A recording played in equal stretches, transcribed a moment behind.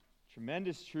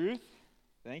Tremendous truth.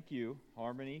 Thank you,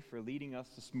 Harmony, for leading us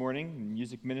this morning in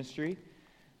music ministry.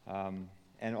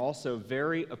 And also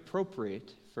very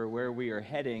appropriate for where we are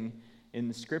heading in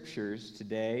the scriptures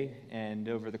today and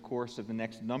over the course of the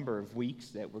next number of weeks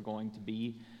that we're going to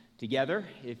be together.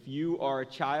 If you are a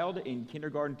child in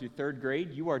kindergarten through third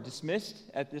grade, you are dismissed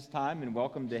at this time and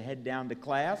welcome to head down to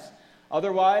class.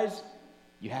 Otherwise,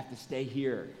 you have to stay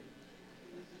here.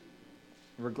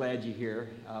 We're glad you're here,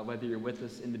 whether you're with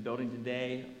us in the building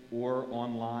today or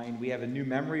online. We have a new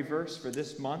memory verse for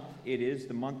this month. It is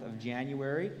the month of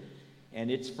January, and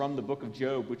it's from the book of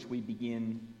Job, which we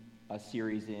begin a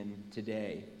series in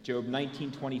today. Job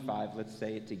 19:25, let's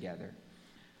say it together.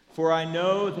 For I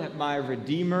know that my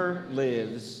Redeemer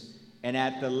lives, and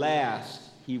at the last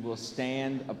he will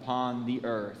stand upon the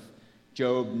earth.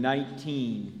 Job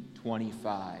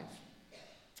 19:25.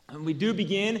 And we do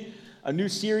begin a new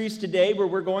series today where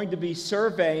we're going to be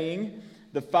surveying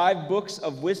the 5 books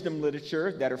of wisdom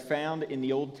literature that are found in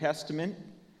the Old Testament.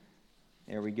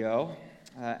 There we go.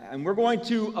 And we're going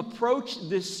to approach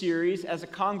this series as a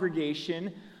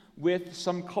congregation with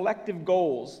some collective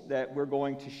goals that we're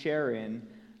going to share in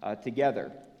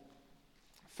together.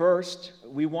 First,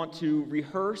 we want to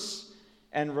rehearse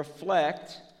and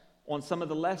reflect on some of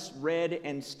the less read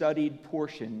and studied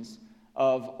portions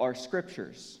of our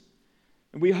scriptures.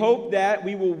 And we hope that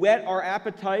we will whet our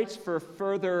appetites for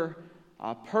further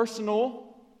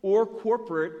personal or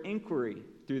corporate inquiry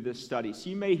through this study. So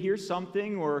you may hear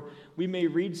something, or we may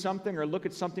read something or look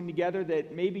at something together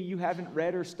that maybe you haven't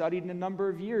read or studied in a number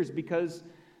of years, because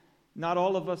not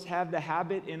all of us have the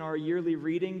habit in our yearly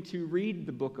reading to read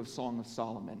the book of Song of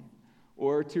Solomon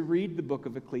or to read the book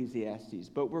of Ecclesiastes.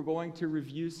 But we're going to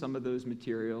review some of those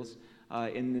materials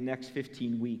in the next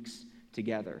 15 weeks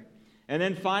together. And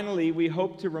then finally, we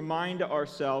hope to remind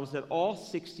ourselves that all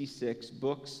 66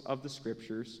 books of the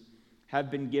Scriptures have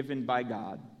been given by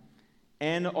God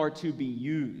and are to be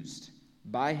used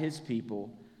by His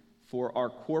people for our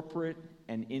corporate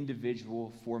and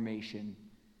individual formation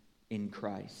in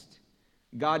Christ.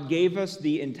 God gave us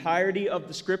the entirety of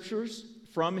the Scriptures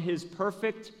from His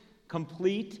perfect,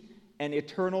 complete, and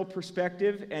eternal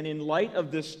perspective, and in light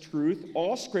of this truth,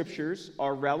 all Scriptures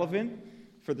are relevant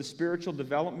for the spiritual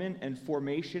development and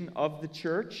formation of the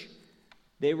church.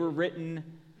 They were written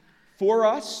for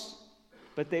us,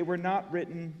 but they were not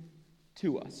written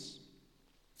to us.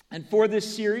 And for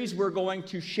this series, we're going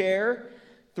to share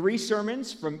 3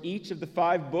 sermons from each of the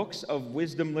 5 books of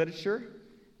wisdom literature.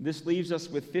 This leaves us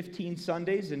with 15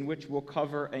 Sundays in which we'll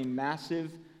cover a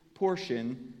massive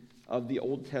portion of the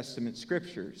Old Testament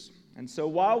scriptures. And so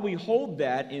while we hold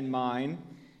that in mind,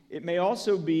 it may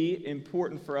also be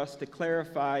important for us to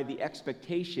clarify the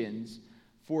expectations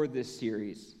for this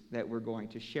series that we're going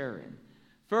to share in.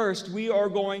 First, we are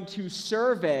going to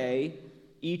survey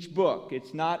each book.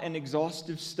 It's not an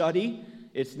exhaustive study.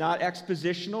 It's not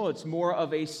expositional. It's more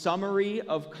of a summary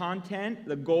of content.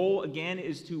 The goal, again,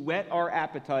 is to whet our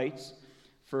appetites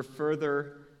for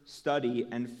further study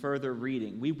and further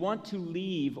reading. We want to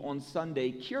leave on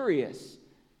Sunday curious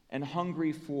and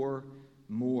hungry for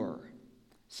more.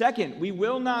 Second, we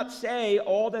will not say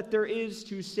all that there is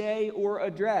to say or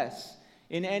address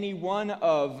in any one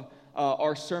of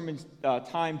our sermons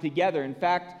time together. In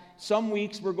fact, some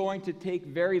weeks we're going to take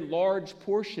very large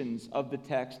portions of the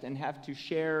text and have to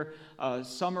share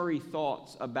summary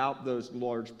thoughts about those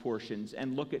large portions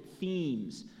and look at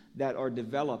themes that are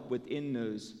developed within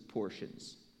those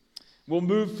portions. We'll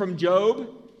move from Job,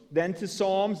 then to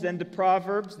Psalms, then to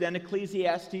Proverbs, then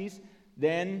Ecclesiastes,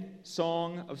 then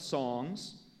Song of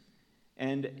Songs.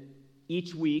 And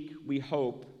each week, we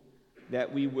hope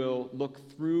that we will look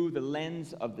through the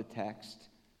lens of the text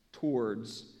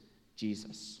towards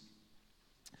Jesus.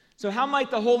 So how might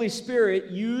the Holy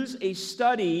Spirit use a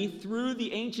study through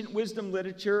the ancient wisdom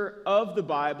literature of the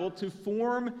Bible to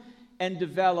form and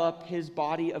develop His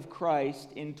body of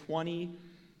Christ in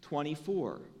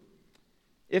 2024?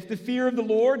 If the fear of the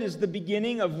Lord is the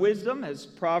beginning of wisdom, as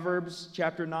Proverbs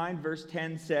chapter 9, verse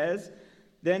 10 says,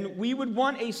 then we would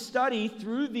want a study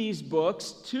through these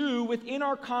books to, within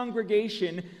our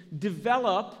congregation,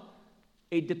 develop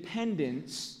a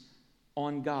dependence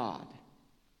on God.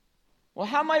 Well,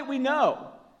 how might we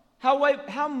know?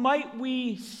 How might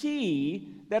we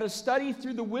see that a study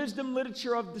through the wisdom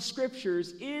literature of the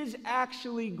Scriptures is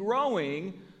actually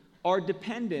growing our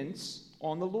dependence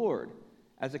on the Lord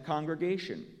as a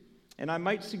congregation? And I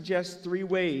might suggest 3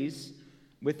 ways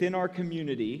within our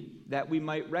community that we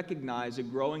might recognize a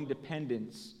growing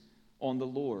dependence on the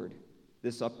Lord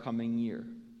this upcoming year.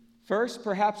 First,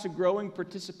 perhaps a growing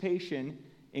participation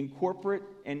in corporate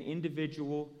and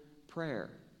individual prayer.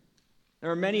 There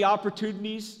are many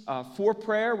opportunities for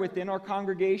prayer within our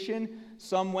congregation.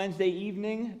 Some Wednesday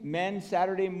evening, men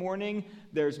Saturday morning.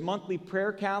 There's monthly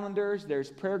prayer calendars.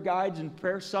 There's prayer guides and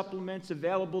prayer supplements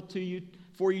available to you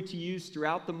for you to use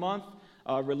throughout the month,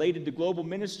 related to global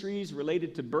ministries,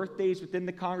 related to birthdays within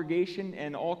the congregation,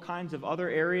 and all kinds of other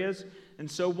areas. And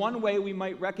so one way we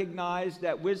might recognize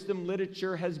that wisdom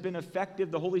literature has been effective,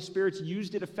 the Holy Spirit's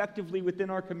used it effectively within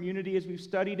our community as we've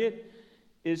studied it,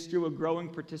 is through a growing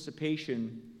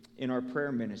participation in our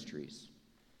prayer ministries.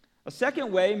 A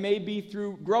second way may be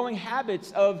through growing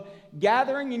habits of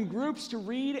gathering in groups to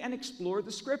read and explore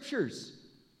the Scriptures.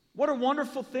 What a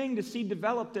wonderful thing to see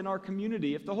developed in our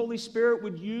community. If the Holy Spirit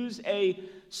would use a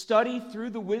study through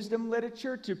the wisdom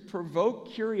literature to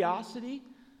provoke curiosity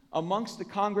amongst the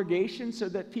congregation so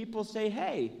that people say,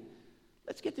 hey,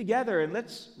 let's get together and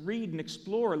let's read and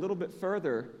explore a little bit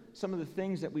further some of the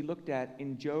things that we looked at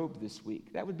in Job this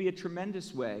week. That would be a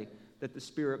tremendous way that the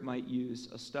Spirit might use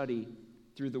a study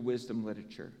through the wisdom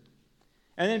literature.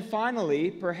 And then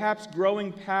finally, perhaps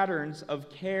growing patterns of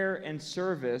care and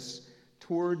service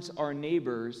towards our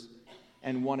neighbors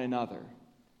and one another.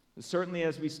 Certainly,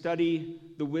 as we study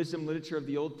the wisdom literature of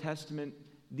the Old Testament,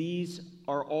 these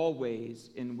are all ways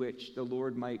in which the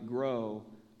Lord might grow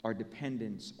our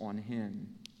dependence on Him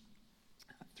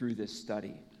through this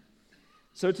study.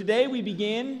 So today we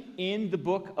begin in the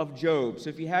book of Job. So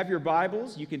if you have your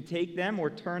Bibles, you can take them or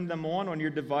turn them on your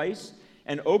device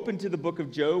and open to the book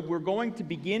of Job. We're going to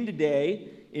begin today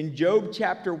in Job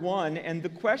chapter 1, and the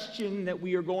question that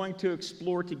we are going to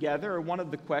explore together, or one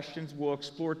of the questions we'll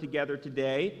explore together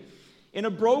today, in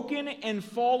a broken and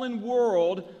fallen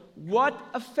world, what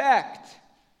effect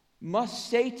must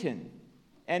Satan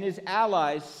and his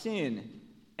allies, sin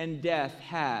and death,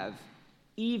 have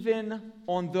even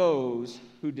on those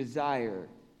who desire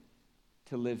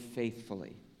to live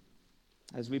faithfully?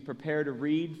 As we prepare to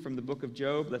read from the book of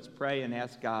Job, let's pray and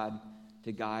ask God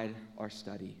to guide our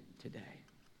study today.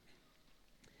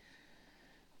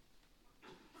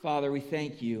 Father, we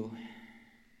thank you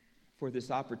for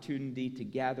this opportunity to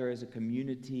gather as a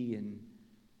community and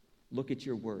look at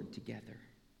your word together.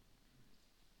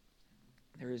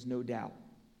 There is no doubt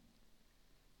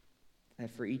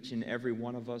that for each and every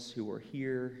one of us who are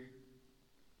here,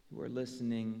 who are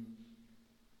listening,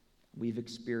 we've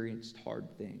experienced hard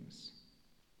things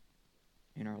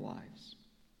in our lives.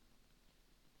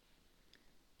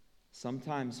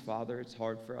 Sometimes, Father, it's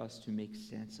hard for us to make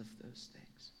sense of those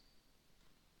things.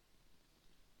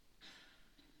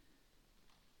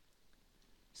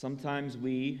 Sometimes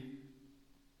we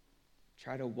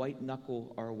try to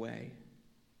white-knuckle our way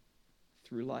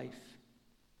through life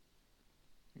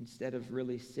instead of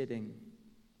really sitting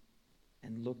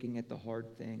and looking at the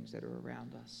hard things that are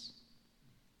around us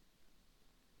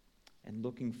and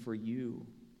looking for you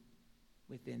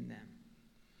within them.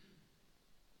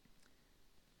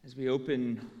 As we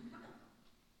open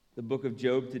the book of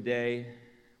Job today,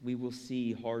 we will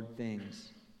see hard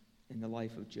things in the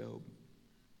life of Job,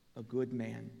 a good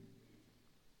man,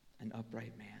 an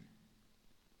upright man.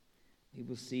 We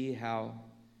will see how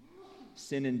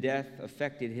sin and death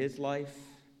affected his life.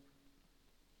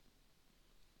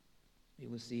 We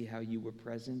will see how you were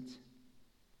present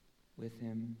with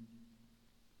him.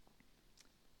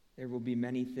 There will be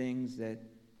many things that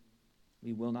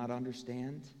we will not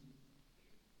understand.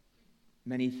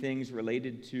 Many things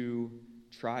related to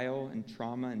trial and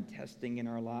trauma and testing in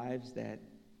our lives that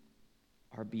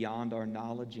are beyond our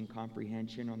knowledge and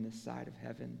comprehension on this side of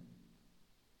heaven.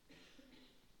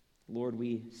 Lord,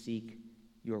 we seek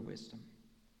your wisdom.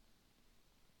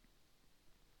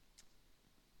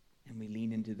 And we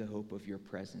lean into the hope of your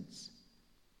presence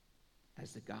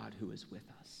as the God who is with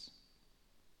us,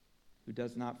 who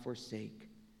does not forsake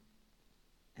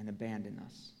and abandon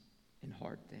us in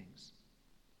hard things,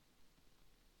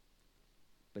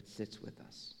 but sits with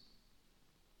us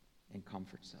and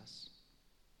comforts us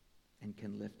and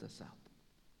can lift us up.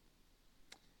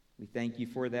 We thank you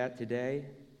for that today,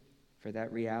 for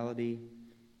that reality.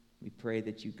 We pray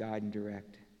that you guide and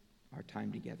direct our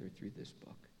time together through this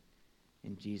book.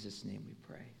 In Jesus' name we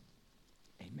pray.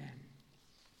 Amen.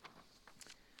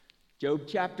 Job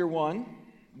chapter 1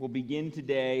 will begin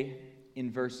today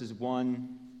in verses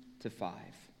 1 to 5.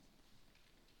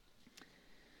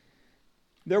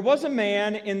 There was a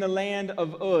man in the land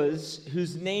of Uz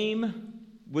whose name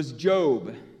was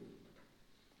Job,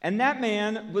 and that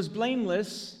man was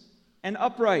blameless and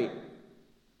upright,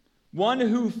 one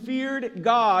who feared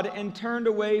God and turned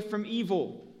away from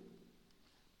evil.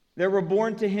 There were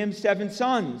born to him 7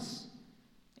 sons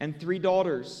and 3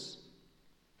 daughters.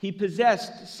 He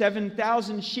possessed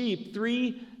 7,000 sheep,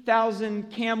 3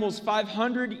 3,000 camels,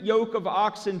 500 yoke of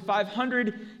oxen,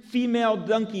 500 female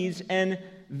donkeys, and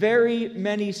very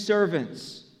many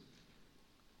servants.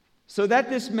 So that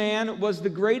this man was the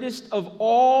greatest of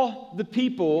all the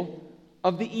people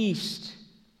of the East.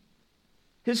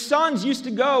 His sons used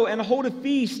to go and hold a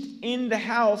feast in the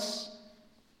house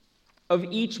of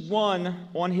each one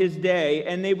on his day,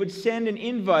 and they would send and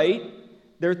invite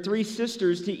their 3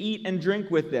 sisters to eat and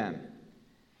drink with them.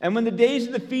 And when the days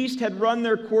of the feast had run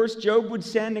their course, Job would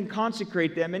send and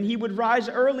consecrate them, and he would rise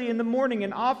early in the morning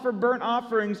and offer burnt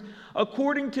offerings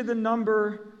according to the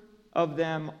number of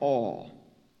them all.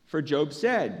 For Job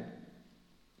said,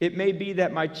 "It may be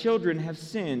that my children have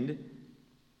sinned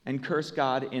and cursed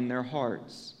God in their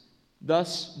hearts."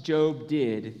 Thus Job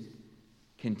did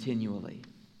continually.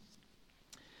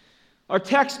 Our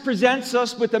text presents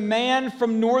us with a man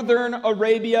from northern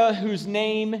Arabia whose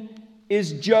name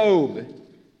is Job.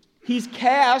 He's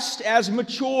cast as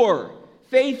mature,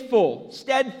 faithful,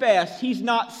 steadfast. He's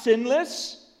not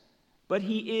sinless, but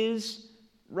he is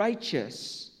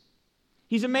righteous.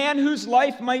 He's a man whose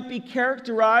life might be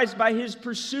characterized by his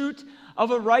pursuit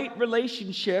of a right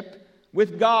relationship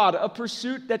with God, a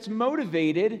pursuit that's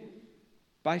motivated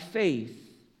by faith.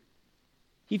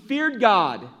 He feared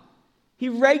God. He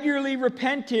regularly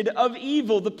repented of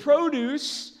evil. The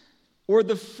produce or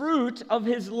the fruit of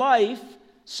his life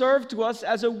served to us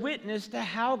as a witness to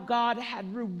how God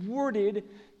had rewarded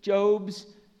Job's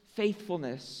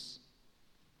faithfulness.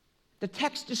 The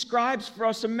text describes for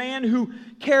us a man who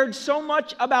cared so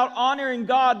much about honoring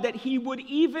God that he would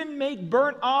even make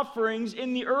burnt offerings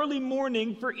in the early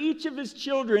morning for each of his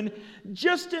children,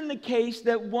 just in the case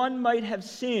that one might have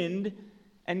sinned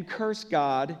and cursed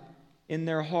God in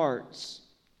their hearts.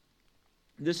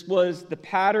 This was the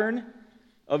pattern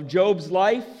of Job's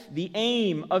life, the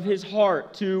aim of his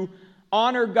heart, to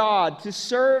honor God, to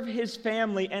serve his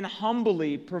family, and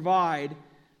humbly provide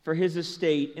for his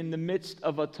estate in the midst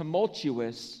of a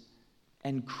tumultuous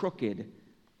and crooked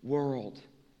world.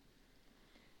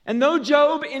 And though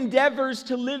Job endeavors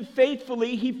to live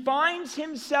faithfully, he finds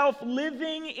himself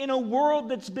living in a world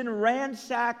that's been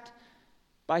ransacked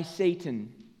by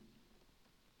Satan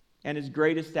and his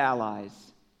greatest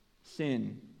allies,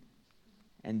 sin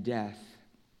and death.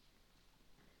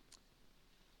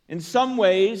 In some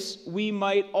ways, we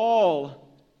might all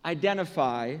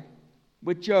identify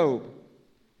with Job.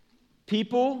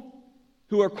 People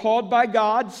who are called by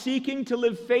God, seeking to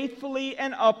live faithfully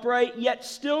and upright, yet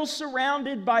still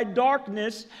surrounded by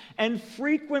darkness and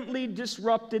frequently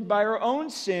disrupted by our own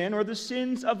sin or the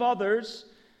sins of others,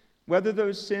 whether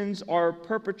those sins are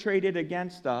perpetrated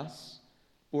against us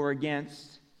or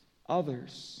against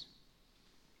others.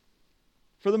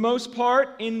 For the most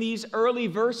part, in these early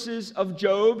verses of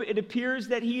Job, it appears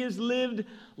that he has lived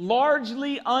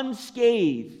largely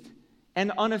unscathed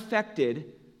and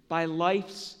unaffected by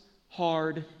life's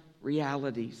hard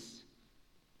realities.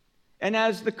 And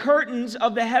as the curtains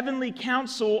of the heavenly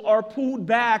council are pulled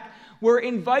back, we're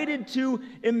invited to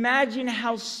imagine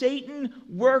how Satan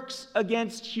works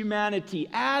against humanity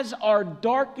as our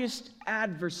darkest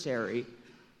adversary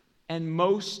and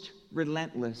most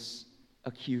relentless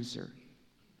accuser.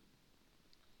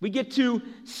 We get to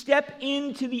step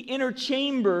into the inner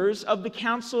chambers of the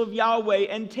council of Yahweh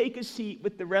and take a seat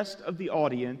with the rest of the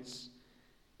audience.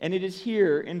 And it is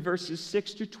here in verses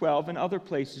 6 to 12 and other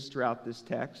places throughout this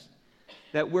text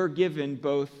that we're given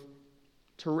both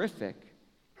terrific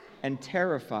and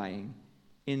terrifying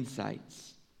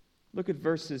insights. Look at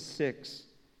verses 6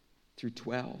 through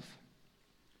 12.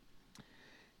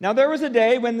 Now there was a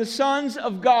day when the sons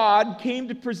of God came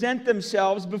to present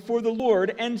themselves before the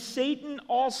Lord, and Satan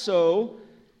also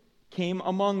came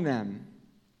among them.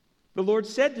 The Lord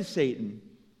said to Satan,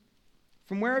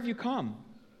 "From where have you come?"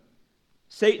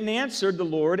 Satan answered the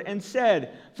Lord and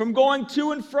said, "From going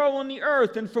to and fro on the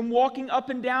earth and from walking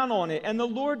up and down on it." And the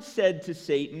Lord said to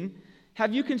Satan,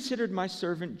 "Have you considered my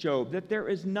servant Job, that there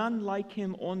is none like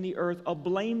him on the earth, a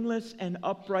blameless and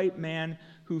upright man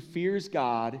who fears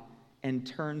God and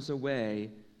turns away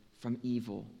from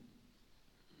evil?"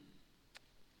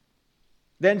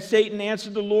 Then Satan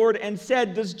answered the Lord and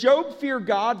said, "Does Job fear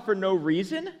God for no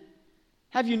reason?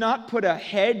 Have you not put a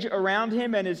hedge around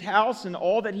him and his house and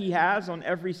all that he has on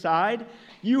every side?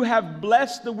 You have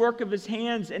blessed the work of his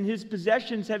hands, and his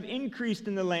possessions have increased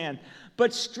in the land.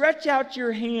 But stretch out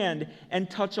your hand and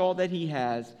touch all that he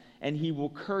has, and he will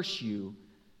curse you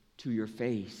to your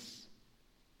face."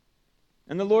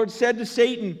 And the Lord said to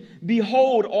Satan,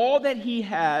 "Behold, all that he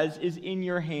has is in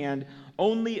your hand.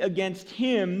 Only against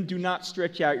him do not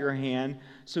stretch out your hand."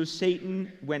 So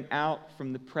Satan went out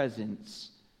from the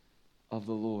presence of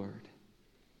the Lord.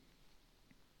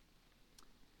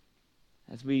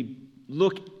 As we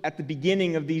look at the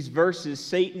beginning of these verses,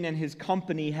 Satan and his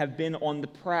company have been on the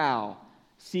prowl,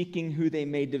 seeking who they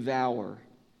may devour.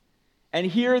 And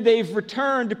here they've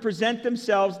returned to present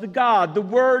themselves to God. The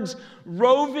words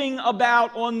roving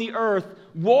about on the earth,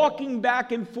 walking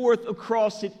back and forth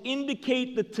across it,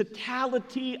 indicate the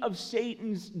totality of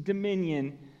Satan's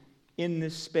dominion in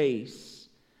this space.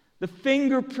 The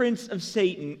fingerprints of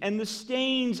Satan and the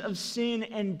stains of sin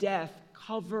and death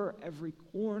cover every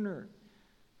corner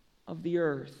of the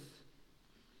earth.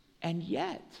 And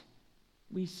yet,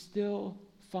 we still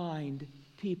find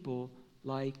people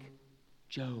like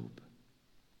Job.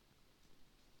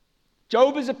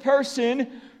 Job is a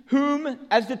person whom,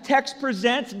 as the text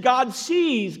presents, God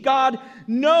sees, God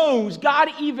knows, God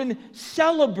even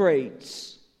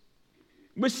celebrates.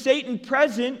 With Satan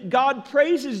present, God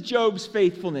praises Job's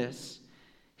faithfulness.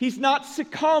 He's not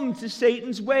succumbed to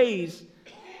Satan's ways,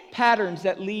 patterns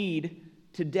that lead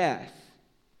to death.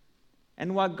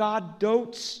 And while God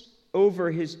dotes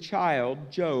over his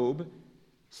child, Job,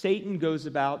 Satan goes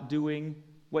about doing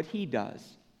what he does,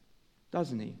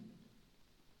 doesn't he?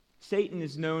 Satan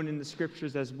is known in the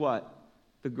scriptures as what?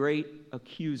 The great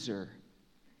accuser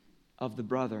of the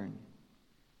brethren.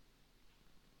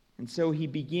 And so he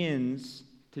begins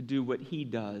to do what he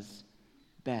does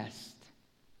best.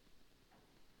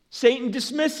 Satan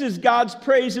dismisses God's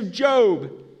praise of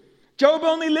Job. Job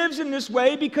only lives in this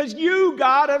way because you,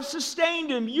 God, have sustained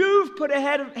him. You've put a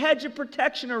hedge of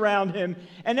protection around him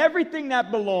and everything that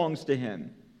belongs to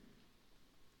him.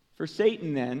 For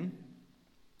Satan, then,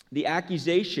 the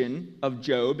accusation of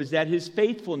Job is that his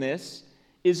faithfulness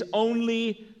is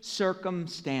only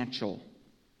circumstantial.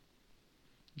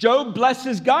 Job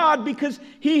blesses God because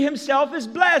he himself is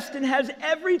blessed and has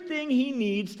everything he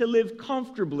needs to live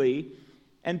comfortably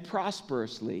and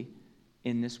prosperously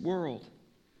in this world.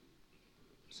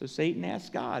 So Satan asks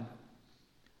God,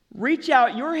 reach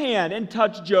out your hand and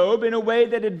touch Job in a way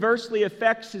that adversely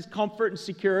affects his comfort and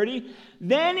security.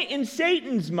 Then in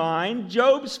Satan's mind,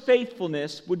 Job's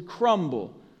faithfulness would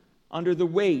crumble under the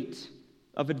weight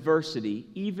of adversity,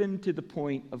 even to the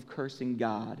point of cursing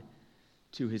God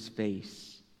to his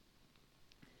face.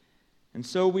 And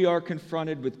so we are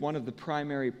confronted with one of the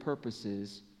primary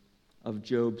purposes of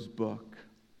Job's book.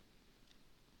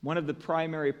 One of the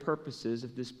primary purposes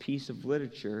of this piece of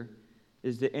literature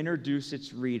is to introduce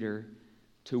its reader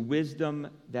to wisdom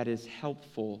that is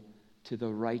helpful to the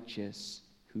righteous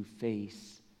who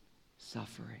face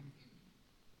suffering.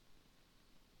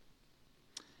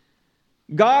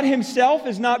 God himself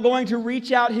is not going to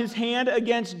reach out his hand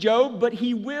against Job, but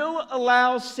he will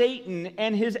allow Satan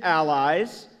and his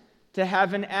allies to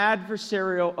have an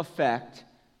adversarial effect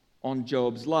on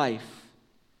Job's life.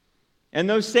 And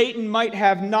though Satan might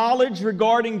have knowledge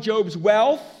regarding Job's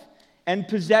wealth and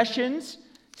possessions,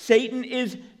 Satan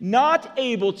is not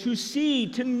able to see,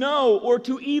 to know, or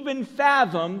to even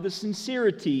fathom the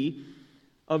sincerity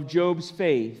of Job's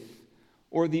faith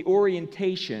or the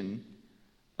orientation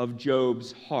of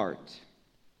Job's heart.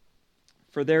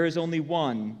 For there is only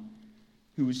one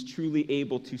who is truly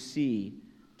able to see,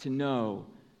 to know,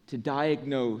 to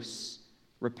diagnose,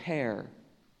 repair,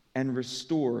 and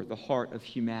restore the heart of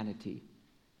humanity.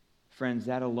 Friends,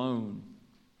 that alone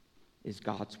is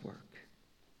God's work.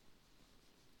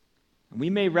 And we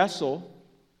may wrestle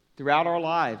throughout our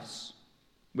lives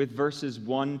with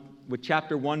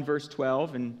chapter 1, verse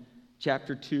 12, and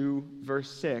chapter 2, verse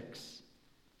 6.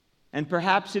 And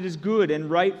perhaps it is good and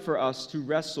right for us to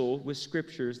wrestle with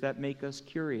scriptures that make us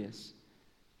curious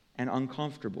and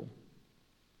uncomfortable.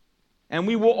 And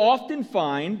we will often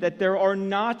find that there are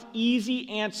not easy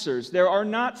answers. There are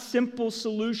not simple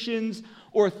solutions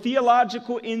or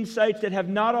theological insights that have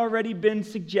not already been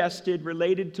suggested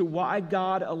related to why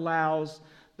God allows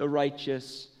the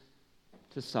righteous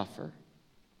to suffer.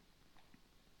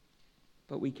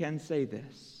 But we can say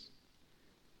this.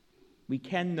 We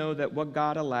can know that what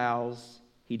God allows,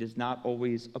 he does not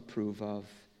always approve of.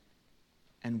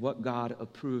 And what God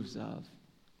approves of,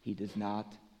 he does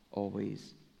not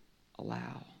always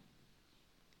allow.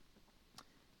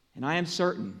 And I am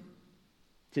certain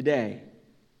today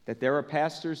that there are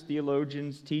pastors,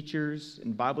 theologians, teachers,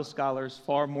 and Bible scholars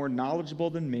far more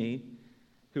knowledgeable than me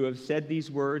who have said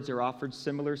these words or offered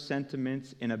similar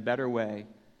sentiments in a better way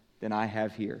than I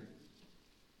have here.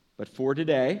 But for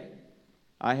today,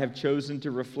 I have chosen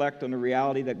to reflect on a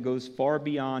reality that goes far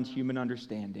beyond human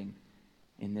understanding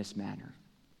in this manner.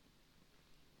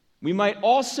 We might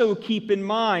also keep in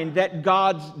mind that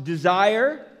God's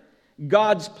desire,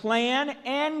 God's plan,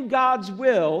 and God's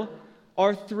will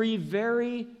are three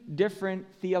very different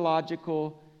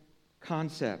theological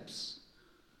concepts.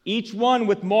 each one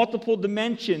with multiple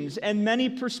dimensions and many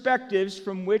perspectives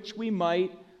from which we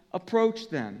might approach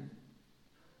them.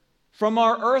 From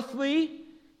our earthly,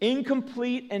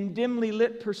 incomplete, and dimly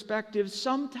lit perspectives,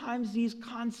 sometimes these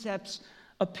concepts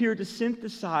appear to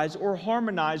synthesize or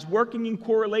harmonize, working in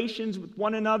correlations with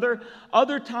one another.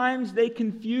 Other times they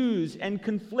confuse and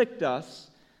conflict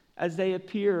us as they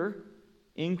appear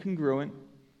incongruent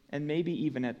and maybe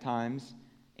even at times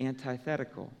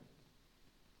antithetical.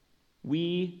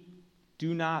 We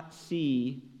do not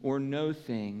see or know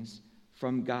things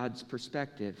from God's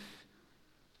perspective.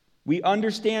 We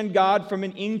understand God from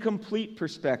an incomplete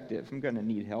perspective. I'm going to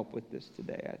need help with this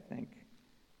today, I think.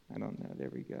 I don't know. There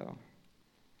we go.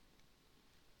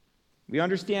 We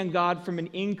understand God from an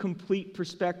incomplete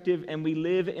perspective, and we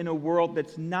live in a world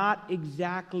that's not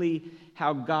exactly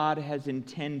how God has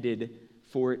intended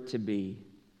for it to be.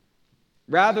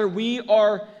 Rather, we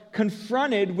are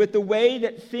confronted with the way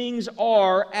that things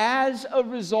are as a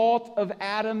result of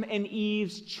Adam and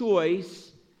Eve's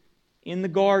choice in the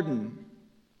garden.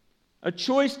 A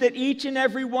choice that each and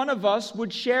every one of us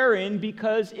would share in,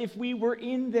 because if we were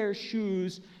in their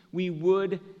shoes, we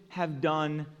would have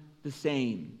done the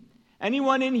same.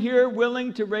 Anyone in here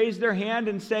willing to raise their hand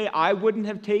and say, I wouldn't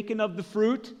have taken of the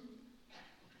fruit?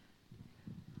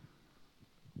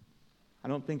 I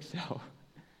don't think so.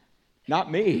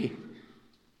 Not me.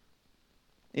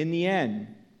 In the end,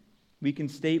 we can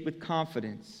state with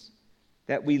confidence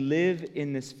that we live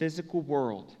in this physical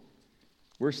world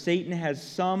where Satan has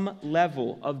some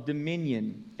level of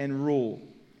dominion and rule,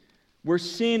 where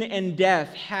sin and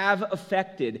death have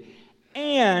affected,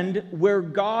 and where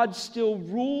God still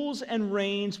rules and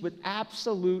reigns with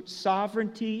absolute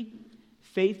sovereignty,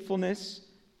 faithfulness,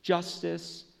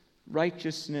 justice,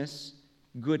 righteousness,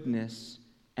 goodness,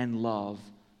 and love,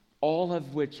 all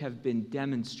of which have been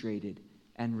demonstrated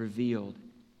and revealed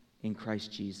in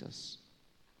Christ Jesus.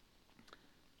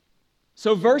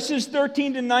 So verses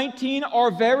 13 to 19 are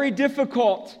very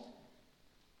difficult.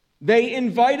 They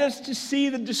invite us to see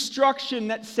the destruction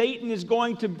that Satan is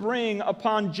going to bring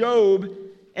upon Job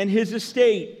and his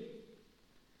estate.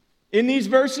 In these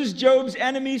verses, Job's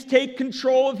enemies take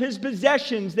control of his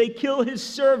possessions. They kill his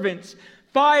servants.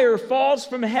 Fire falls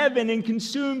from heaven and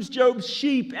consumes Job's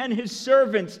sheep and his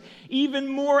servants. Even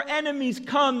more enemies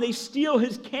come. They steal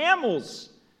his camels.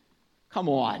 Come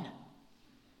on.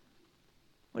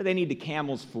 What do they need the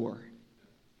camels for?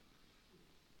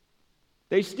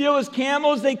 They steal his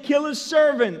camels, they kill his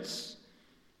servants.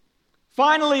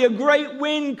 Finally, a great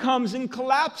wind comes and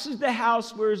collapses the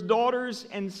house where his daughters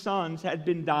and sons had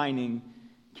been dining,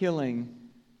 killing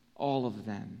all of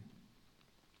them.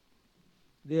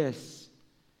 This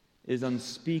is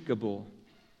unspeakable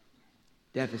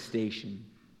devastation.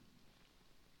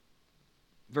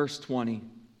 Verse 20.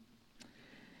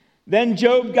 Then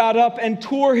Job got up and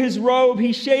tore his robe.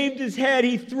 He shaved his head.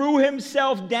 He threw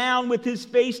himself down with his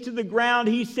face to the ground.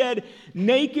 He said,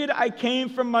 naked I came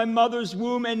from my mother's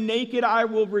womb, and naked I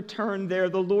will return there.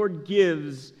 The Lord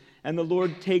gives, and the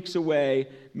Lord takes away.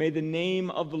 May the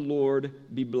name of the Lord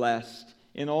be blessed.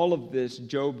 In all of this,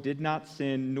 Job did not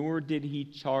sin, nor did he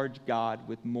charge God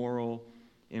with moral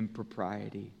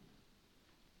impropriety.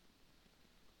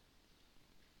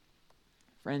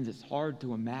 Friends, it's hard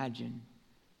to imagine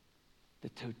the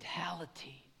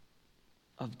totality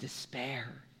of despair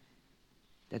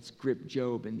that's gripped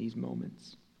Job in these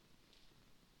moments.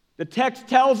 The text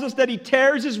tells us that he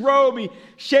tears his robe, he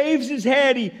shaves his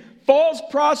head, he falls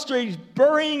prostrate, he's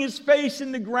burying his face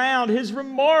in the ground. His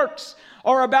remarks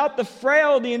are about the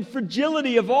frailty and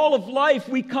fragility of all of life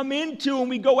we come into, and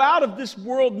we go out of this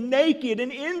world naked,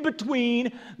 and in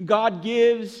between, God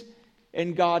gives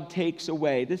and God takes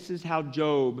away. This is how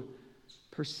Job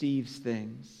perceives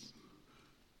things.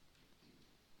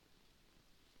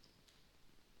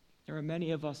 There are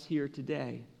many of us here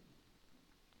today,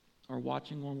 or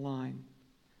watching online,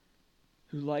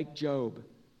 who, like Job,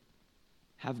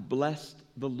 have blessed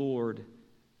the Lord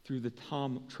through the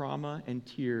trauma and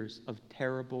tears of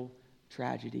terrible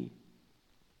tragedy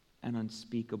and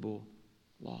unspeakable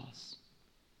loss.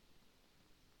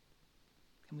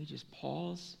 Can we just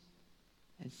pause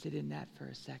and sit in that for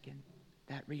a second,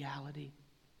 that reality?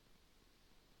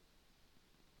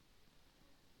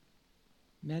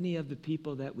 Many of the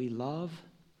people that we love,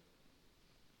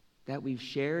 that we've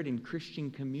shared in Christian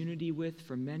community with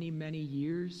for many, many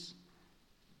years,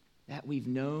 that we've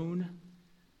known,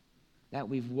 that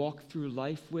we've walked through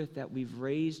life with, that we've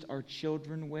raised our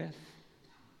children with,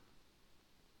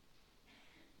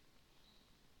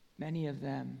 many of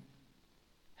them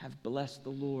have blessed the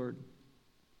Lord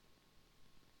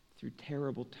through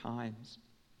terrible times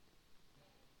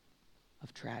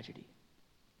of tragedy.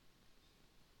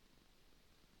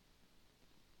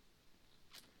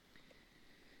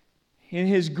 In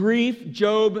his grief,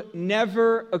 Job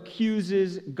never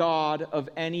accuses God of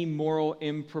any moral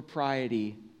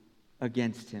impropriety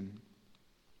against him.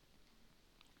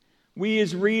 We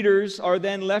as readers are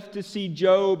then left to see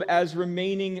Job as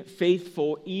remaining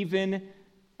faithful even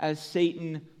as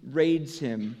Satan raids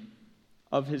him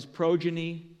of his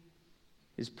progeny,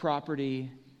 his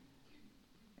property,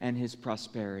 and his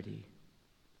prosperity.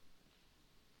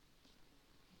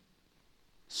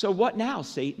 So what now,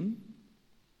 Satan?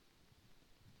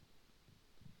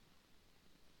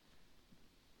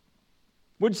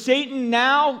 Would Satan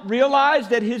now realize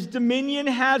that his dominion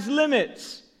has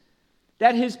limits,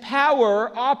 that his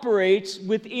power operates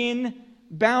within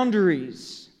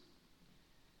boundaries?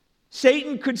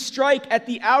 Satan could strike at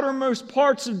the outermost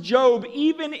parts of Job,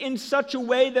 even in such a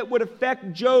way that would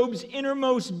affect Job's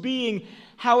innermost being.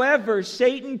 However,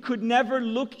 Satan could never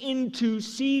look into,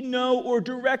 see, know, or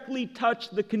directly touch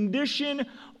the condition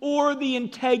or the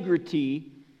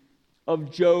integrity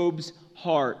of Job's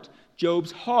heart.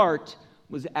 Job's heart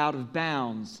was out of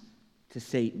bounds to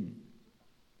Satan.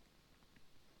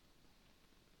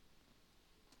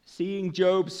 Seeing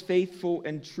Job's faithful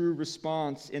and true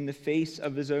response in the face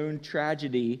of his own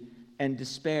tragedy and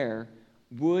despair,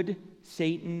 would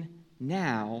Satan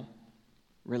now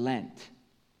relent?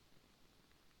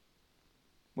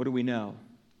 What do we know?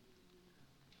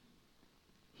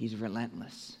 He's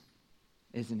relentless,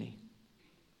 isn't he?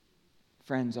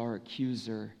 Friends, our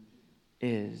accuser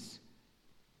is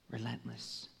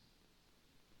relentless.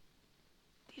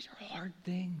 These are hard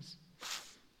things.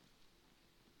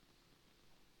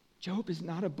 Job is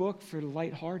not a book for the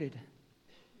lighthearted.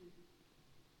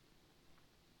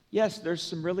 Yes, there's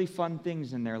some really fun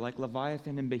things in there, like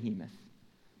Leviathan and Behemoth.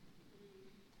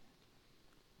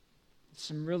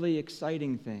 Some really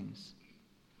exciting things.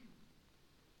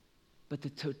 But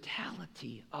the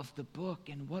totality of the book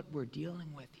and what we're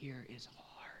dealing with here is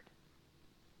hard.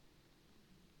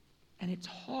 And it's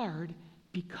hard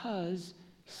because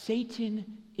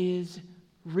Satan is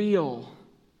real.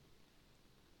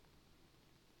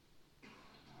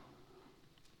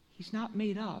 He's not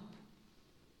made up.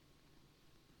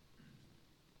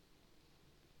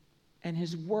 And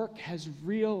his work has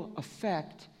real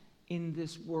effect in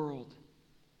this world.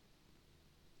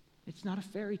 It's not a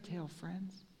fairy tale,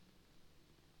 friends.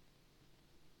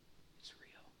 It's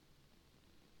real.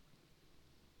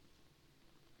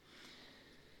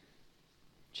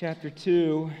 Chapter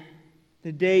 2.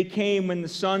 The day came when the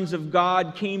sons of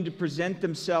God came to present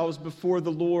themselves before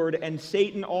the Lord, and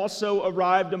Satan also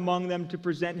arrived among them to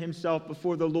present himself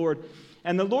before the Lord.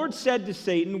 And the Lord said to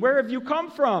Satan, "Where have you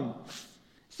come from?"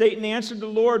 Satan answered the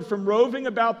Lord, "From roving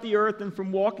about the earth and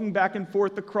from walking back and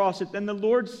forth across it." Then the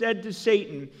Lord said to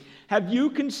Satan, "Have you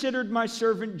considered my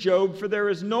servant Job? For there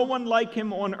is no one like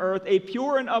him on earth, a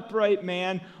pure and upright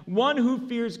man, one who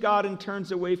fears God and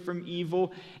turns away from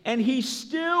evil. And he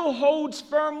still holds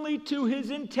firmly to his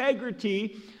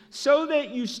integrity, so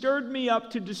that you stirred me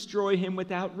up to destroy him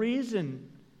without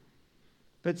reason."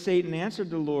 But Satan answered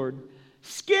the Lord,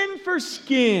 "Skin for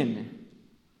skin.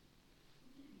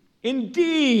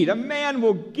 Indeed, a man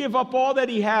will give up all that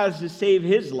he has to save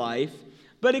his life.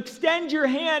 But extend your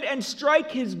hand and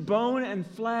strike his bone and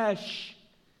flesh,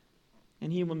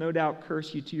 and he will no doubt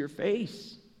curse you to your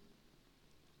face."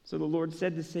 So the Lord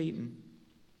said to Satan,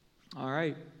 "All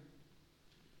right,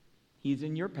 he's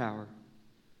in your power.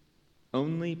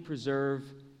 Only preserve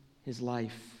his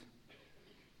life."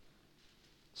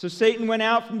 So Satan went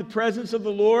out from the presence of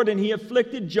the Lord, and he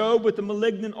afflicted Job with a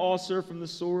malignant ulcer from the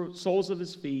soles of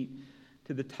his feet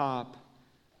to the top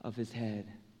of his head.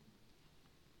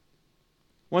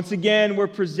 Once again, we're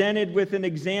presented with an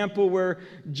example where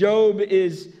Job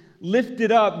is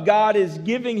lifted up. God is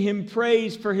giving him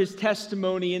praise for his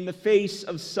testimony in the face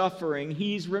of suffering.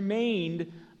 He's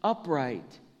remained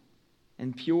upright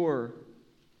and pure.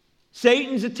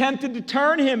 Satan's attempted to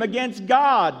turn him against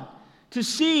God, to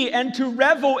see and to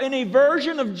revel in a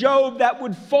version of Job that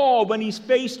would fall when he's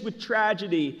faced with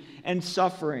tragedy and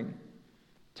suffering,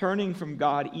 turning from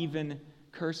God, even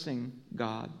cursing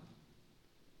God.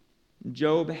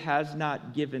 Job has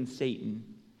not given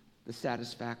Satan the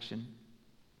satisfaction.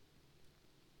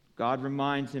 God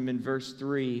reminds him in verse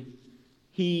 3,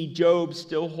 "He, Job,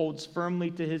 still holds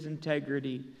firmly to his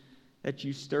integrity, that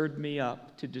you stirred me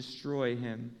up to destroy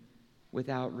him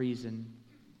without reason."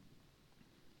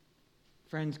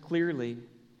 Friends, clearly,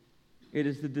 it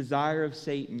is the desire of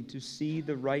Satan to see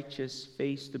the righteous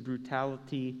face the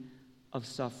brutality of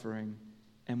suffering,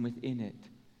 and within it,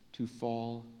 to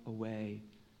fall away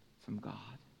from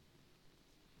God.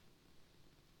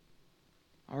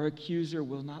 Our accuser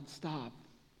will not stop.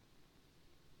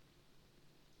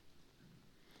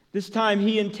 This time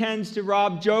he intends to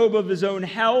rob Job of his own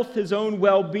health, his own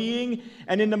well-being,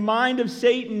 and in the mind of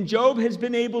Satan, Job has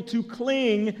been able to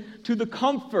cling to the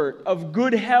comfort of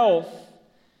good health.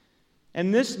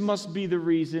 And this must be the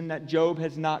reason that Job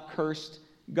has not cursed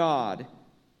God.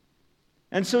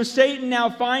 And so Satan now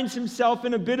finds himself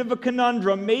in a bit of a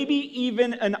conundrum, maybe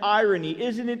even an irony.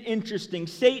 Isn't it interesting?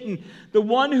 Satan, the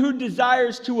one who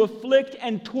desires to afflict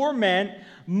and torment,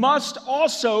 must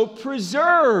also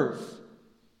preserve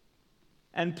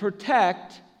and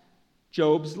protect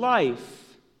Job's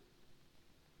life.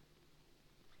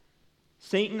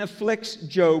 Satan afflicts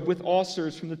Job with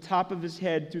ulcers from the top of his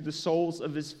head through the soles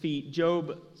of his feet.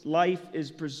 Job's life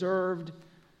is preserved,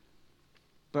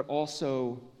 but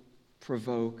also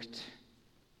provoked.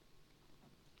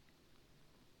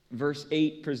 Verse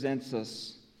 8 presents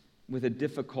us with a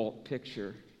difficult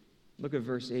picture. Look at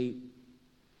verse 8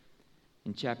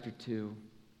 in chapter 2.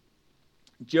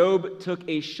 Job took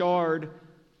a shard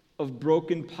of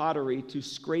broken pottery to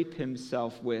scrape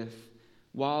himself with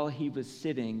while he was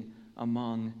sitting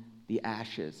among the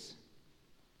ashes.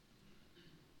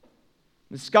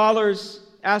 The scholars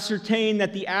ascertain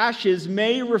that the ashes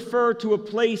may refer to a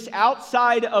place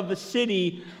outside of a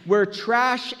city where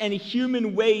trash and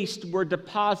human waste were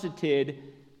deposited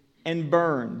and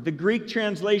burned. The Greek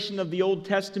translation of the Old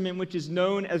Testament, which is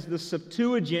known as the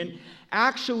Septuagint,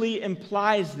 actually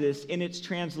implies this in its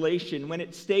translation when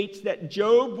it states that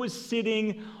Job was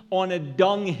sitting on a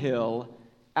dunghill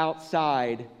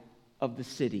outside of the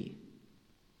city.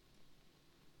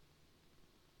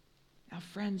 Now,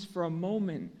 friends, for a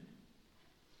moment,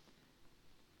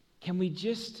 can we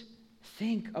just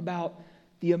think about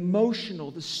the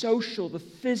emotional, the social, the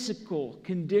physical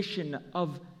condition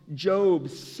of Job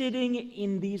sitting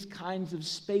in these kinds of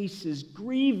spaces,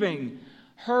 grieving,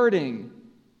 hurting,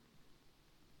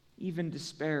 even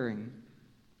despairing?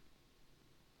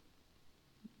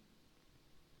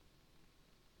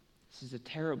 This is a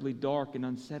terribly dark and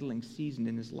unsettling season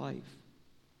in his life.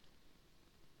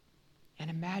 And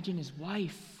imagine his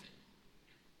wife.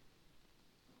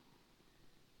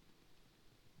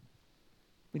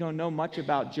 We don't know much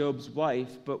about Job's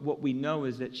wife, but what we know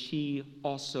is that she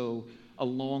also,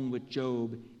 along with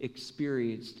Job,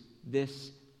 experienced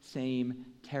this same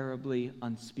terribly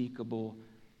unspeakable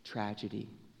tragedy.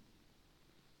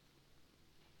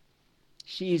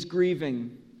 She is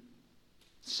grieving,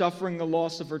 suffering the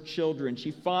loss of her children.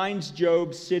 She finds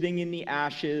Job sitting in the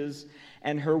ashes,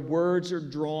 and her words are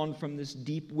drawn from this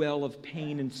deep well of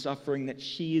pain and suffering that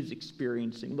she is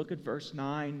experiencing. Look at verse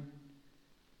 9.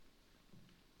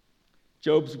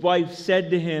 Job's wife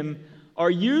said to him, "Are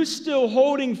you still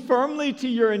holding firmly to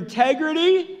your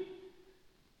integrity?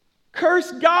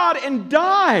 Curse God and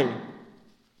die."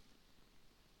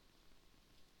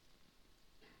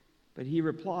 But he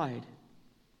replied,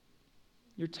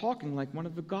 "You're talking like one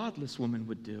of the godless women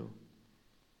would do.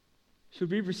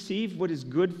 Should we receive what is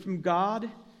good from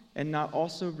God and not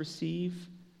also receive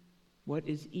what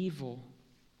is evil?"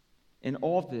 In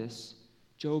all this,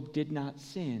 Job did not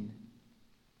sin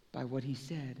by what he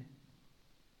said.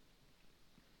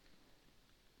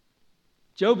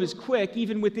 Job is quick,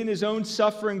 even within his own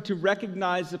suffering, to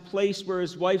recognize the place where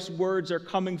his wife's words are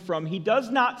coming from. He does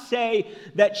not say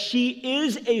that she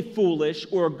is a foolish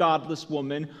or godless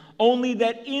woman, only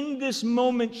that in this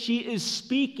moment she is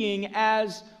speaking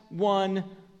as one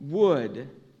would.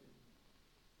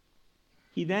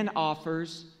 He then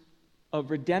offers a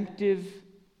redemptive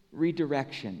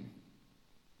redirection.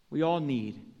 We all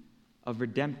need a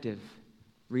redemptive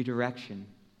redirection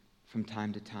from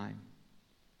time to time.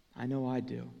 I know I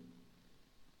do.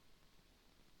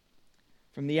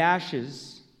 From the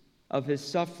ashes of his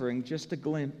suffering, just a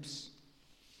glimpse.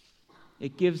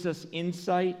 It gives us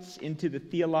insights into the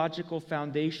theological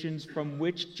foundations from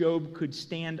which Job could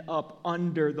stand up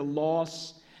under the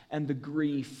loss and the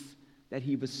grief that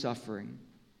he was suffering.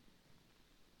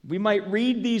 We might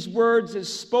read these words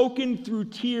as spoken through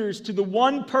tears to the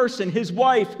one person, his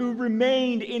wife, who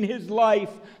remained in his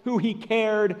life, who he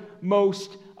cared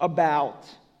most about.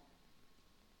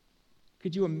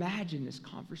 Could you imagine this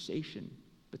conversation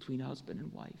between husband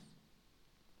and wife?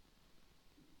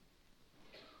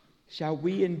 Shall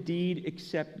we indeed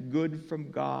accept good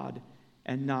from God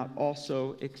and not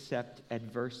also accept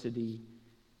adversity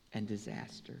and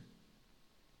disaster?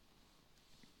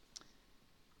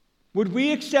 Would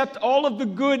we accept all of the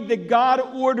good that God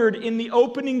ordered in the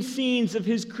opening scenes of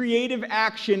his creative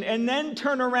action and then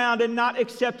turn around and not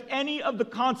accept any of the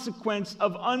consequence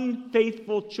of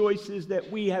unfaithful choices that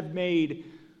we have made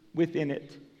within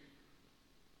it?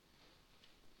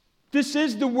 This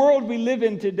is the world we live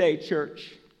in today,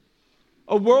 church.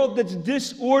 A world that's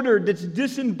disordered, that's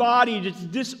disembodied, that's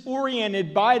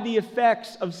disoriented by the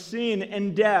effects of sin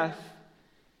and death.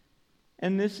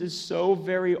 And this is so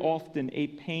very often a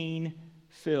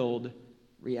pain-filled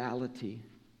reality.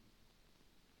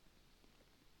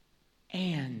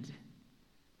 And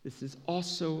this is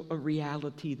also a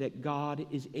reality that God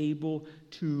is able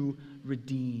to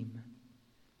redeem.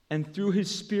 And through His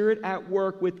Spirit at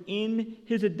work within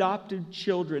His adopted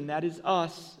children, that is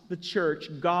us, the church,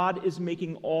 God is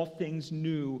making all things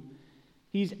new.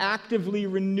 He's actively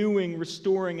renewing,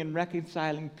 restoring, and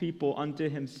reconciling people unto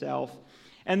Himself.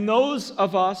 And those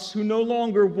of us who no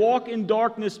longer walk in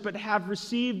darkness but have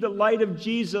received the light of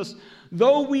Jesus,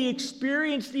 though we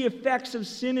experience the effects of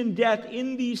sin and death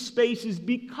in these spaces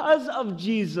because of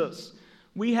Jesus,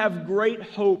 we have great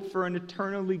hope for an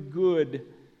eternally good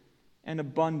and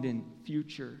abundant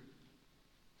future.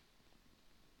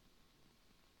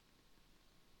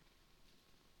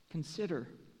 Consider,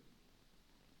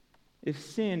 if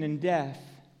sin and death,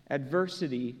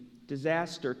 adversity,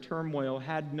 disaster, turmoil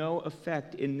had no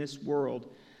effect in this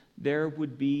world, there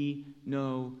would be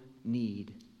no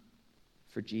need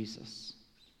for Jesus.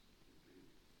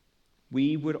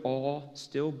 We would all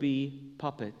still be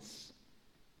puppets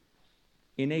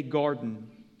in a garden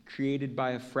created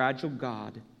by a fragile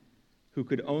God who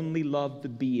could only love the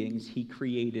beings He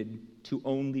created to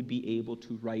only be able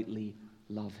to rightly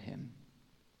love Him.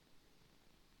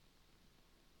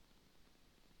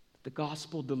 The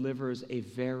gospel delivers a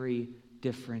very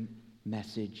different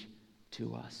message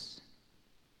to us.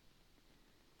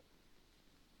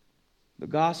 The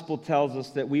gospel tells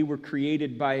us that we were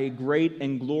created by a great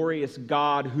and glorious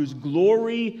God whose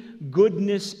glory,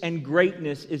 goodness, and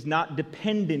greatness is not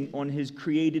dependent on His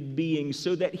created beings,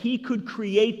 so that He could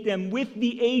create them with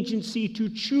the agency to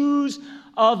choose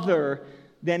other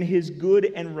than His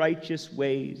good and righteous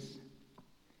ways.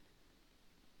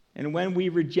 And when we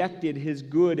rejected His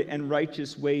good and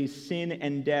righteous ways, sin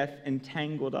and death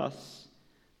entangled us.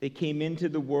 They came into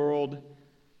the world,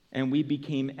 and we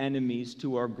became enemies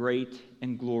to our great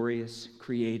and glorious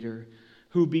Creator,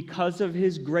 who, because of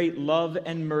His great love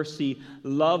and mercy,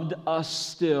 loved us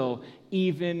still,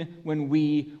 even when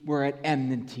we were at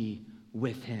enmity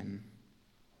with Him.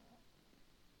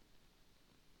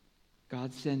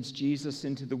 God sends Jesus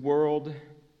into the world,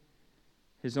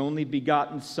 His only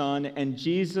begotten Son, and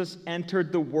Jesus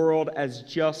entered the world as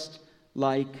just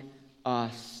like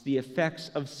us. The effects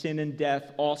of sin and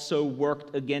death also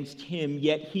worked against Him,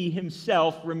 yet He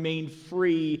Himself remained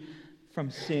free from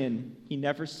sin. He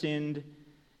never sinned.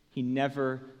 He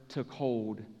never took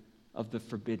hold of the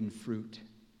forbidden fruit.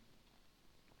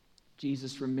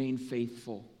 Jesus remained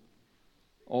faithful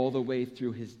all the way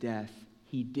through His death.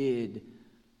 He did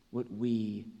what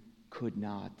we could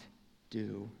not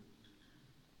do.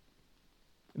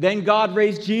 Then God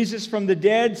raised Jesus from the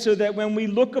dead so that when we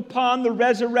look upon the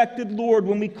resurrected Lord,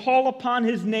 when we call upon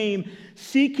His name,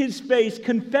 seek His face,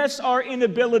 confess our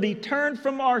inability, turn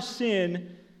from our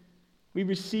sin, we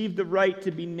receive the right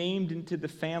to be named into the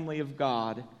family of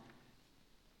God,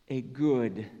 a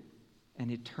good and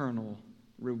eternal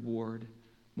reward,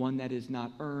 one that is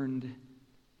not earned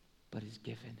but is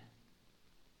given.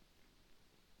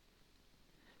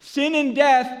 Sin and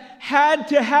death had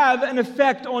to have an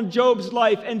effect on Job's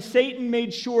life, and Satan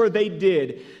made sure they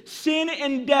did. Sin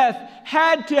and death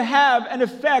had to have an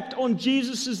effect on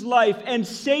Jesus' life, and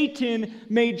Satan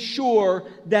made sure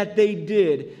that they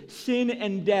did. Sin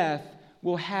and death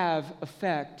will have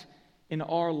effect in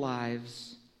our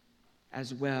lives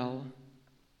as well.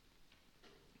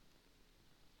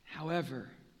 However,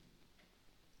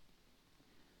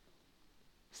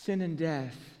 sin and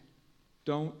death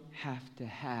don't have to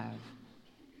have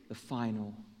the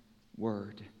final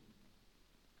word.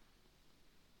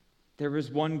 There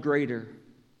is one greater,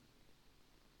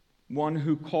 one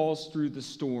who calls through the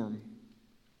storm,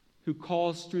 who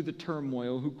calls through the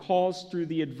turmoil, who calls through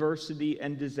the adversity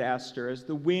and disaster. As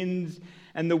the winds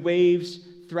and the waves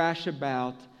thrash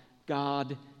about,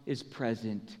 God is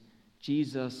present.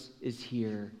 Jesus is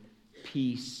here.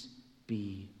 Peace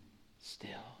be still.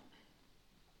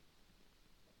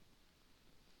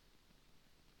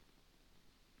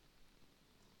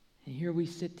 And here we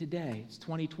sit today. It's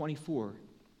 2024.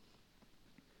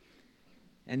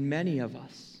 And many of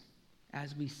us,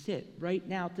 as we sit right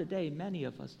now today, many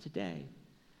of us today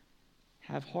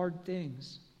have hard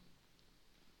things,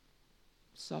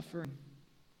 suffering.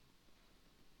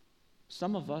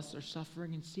 Some of us are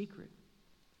suffering in secret.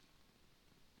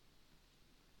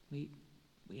 We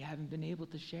haven't been able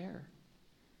to share.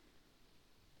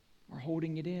 We're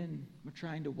holding it in. We're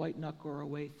trying to white knuckle our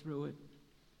way through it.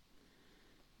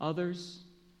 Others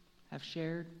have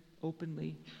shared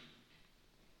openly?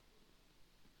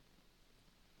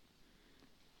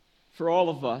 For all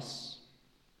of us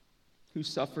who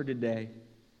suffer today,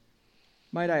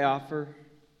 might I offer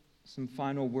some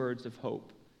final words of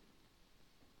hope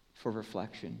for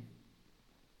reflection?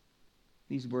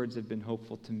 These words have been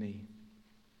hopeful to me.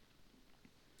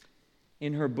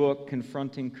 In her book,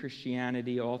 Confronting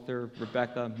Christianity, author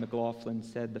Rebecca McLaughlin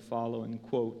said the following,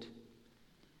 quote,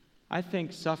 "I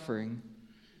think suffering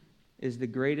is the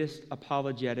greatest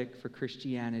apologetic for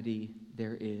Christianity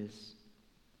there is.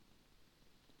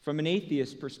 From an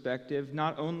atheist perspective,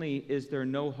 not only is there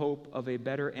no hope of a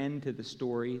better end to the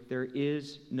story, there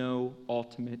is no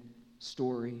ultimate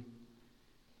story.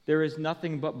 There is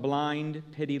nothing but blind,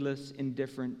 pitiless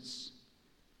indifference.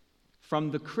 From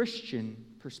the Christian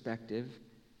perspective,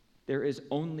 there is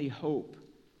only hope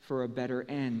for a better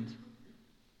end.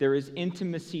 There is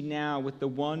intimacy now with the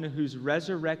one whose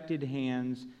resurrected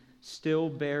hands still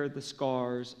bear the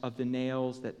scars of the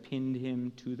nails that pinned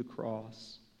him to the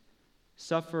cross.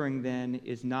 Suffering, then,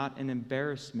 is not an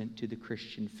embarrassment to the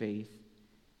Christian faith.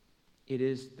 It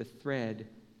is the thread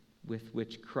with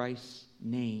which Christ's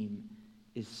name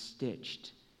is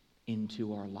stitched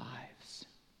into our lives."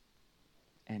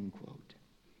 End quote.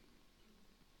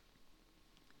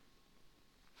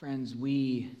 Friends,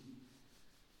 we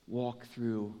walk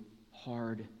through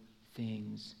hard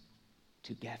things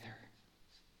together.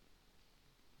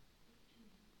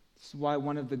 This is why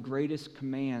one of the greatest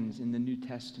commands in the New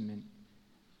Testament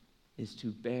is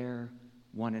to bear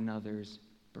one another's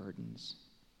burdens,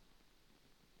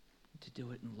 to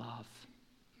do it in love.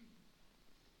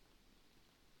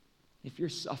 If you're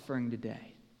suffering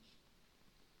today,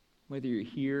 whether you're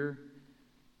here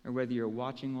or whether you're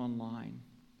watching online,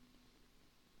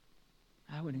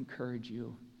 I would encourage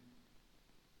you,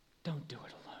 don't do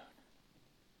it alone.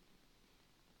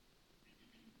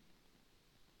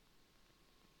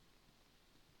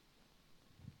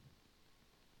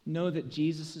 Know that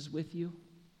Jesus is with you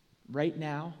right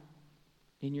now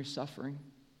in your suffering.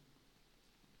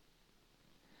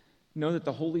 Know that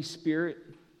the Holy Spirit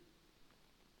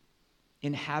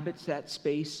inhabits that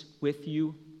space with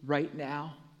you right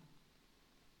now.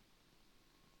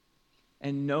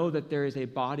 And know that there is a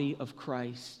body of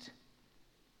Christ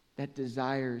that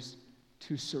desires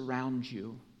to surround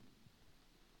you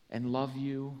and love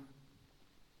you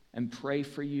and pray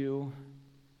for you,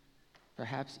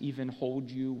 perhaps even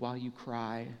hold you while you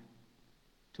cry,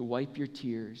 to wipe your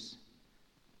tears,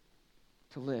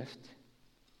 to lift,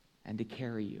 and to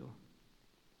carry you.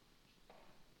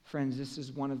 Friends, this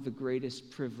is one of the greatest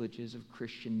privileges of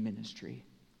Christian ministry.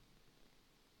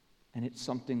 And it's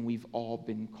something we've all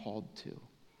been called to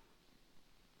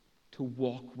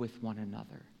walk with one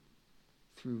another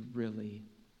through really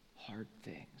hard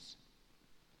things,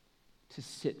 to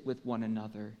sit with one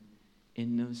another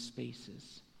in those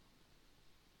spaces,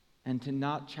 and to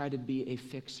not try to be a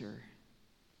fixer,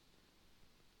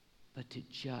 but to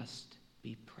just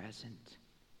be present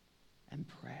and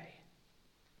pray.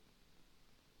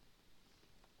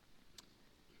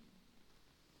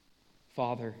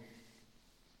 Father,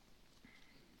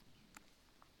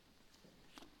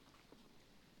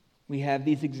 we have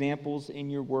these examples in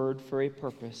your word for a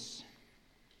purpose.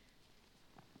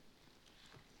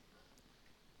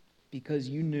 Because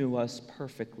you knew us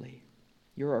perfectly.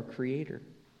 You're our creator.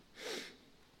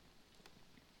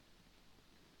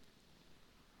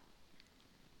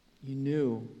 You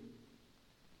knew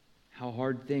how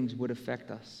hard things would affect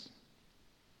us,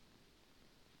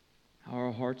 how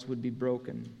our hearts would be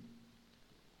broken,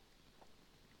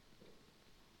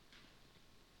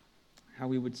 how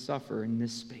we would suffer in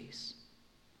this space.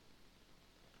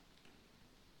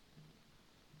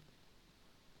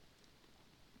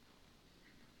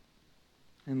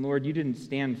 And Lord, you didn't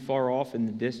stand far off in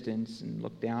the distance and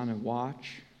look down and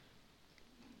watch.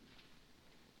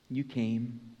 You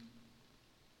came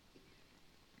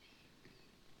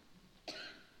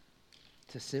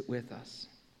to sit with us.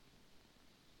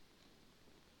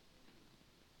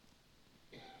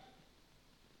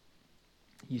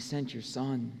 You sent your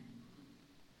Son,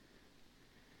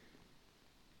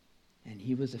 and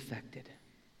he was affected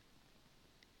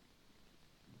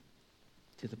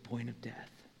to the point of death.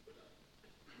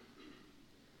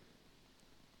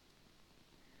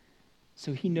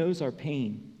 So he knows our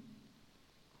pain.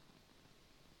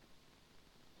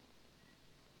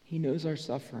 He knows our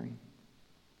suffering.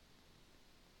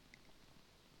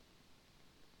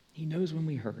 He knows when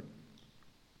we hurt.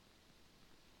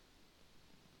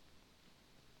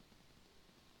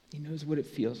 He knows what it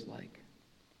feels like.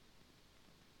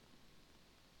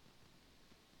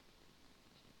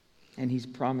 And he's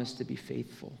promised to be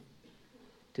faithful,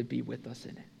 to be with us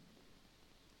in it.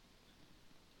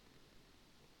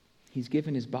 He's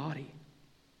given his body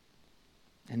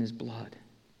and his blood.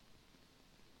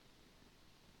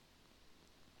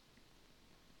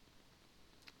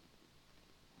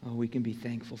 Oh, we can be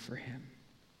thankful for him.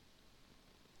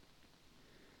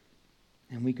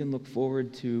 And we can look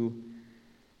forward to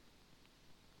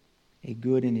a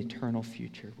good and eternal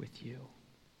future with you.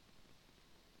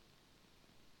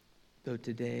 Though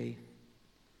today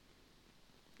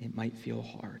it might feel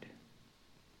hard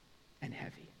and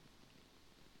heavy,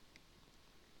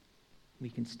 we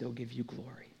can still give you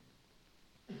glory.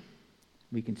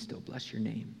 We can still bless your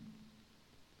name,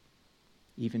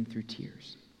 even through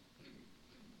tears.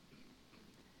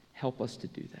 Help us to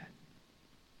do that.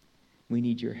 We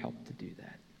need your help to do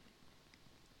that.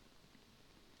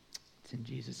 It's in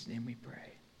Jesus' name we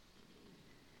pray.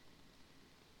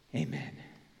 Amen.